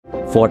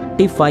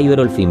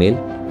45-year-old female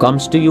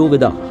comes to you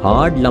with a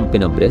hard lump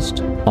in her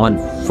breast, on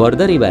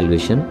further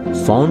evaluation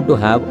found to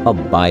have a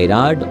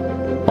BIRAD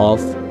of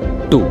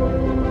 2.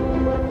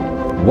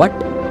 What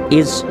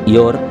is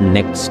your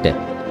next step?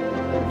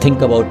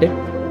 Think about it.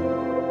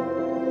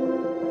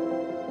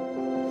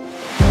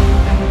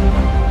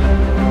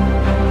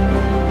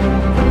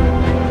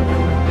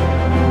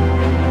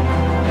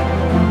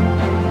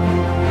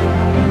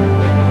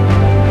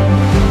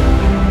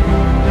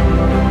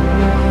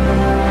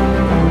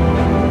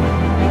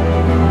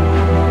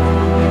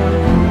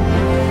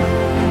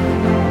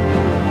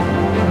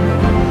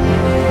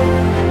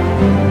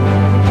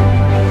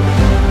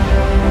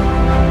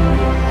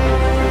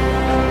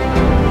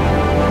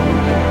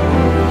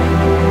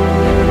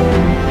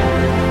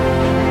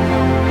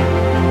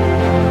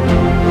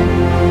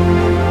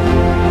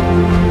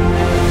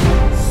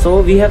 So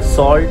we have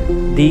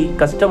solved the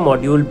custom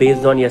module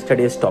based on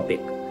yesterday's topic.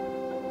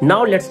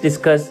 Now let's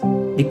discuss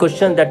the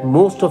question that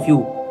most of you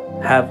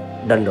have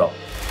done wrong.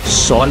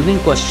 Solving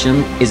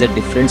question is a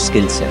different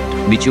skill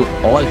set which you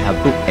all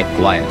have to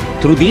acquire.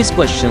 Through these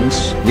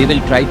questions, we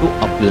will try to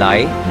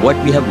apply what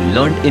we have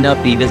learned in our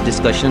previous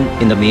discussion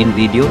in the main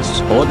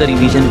videos or the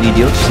revision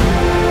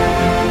videos.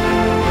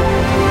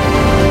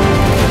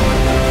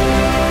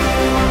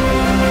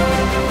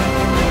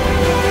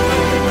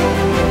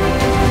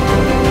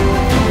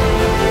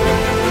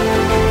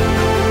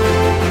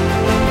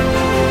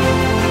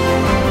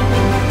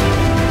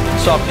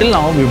 So up till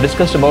now, we've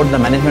discussed about the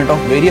management of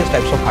various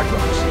types of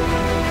heartworms.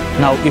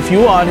 Now, if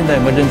you are in the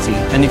emergency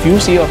and if you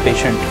see a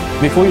patient,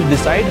 before you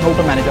decide how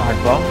to manage a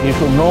heartworm, you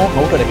should know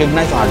how to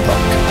recognize a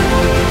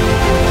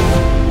heartworm.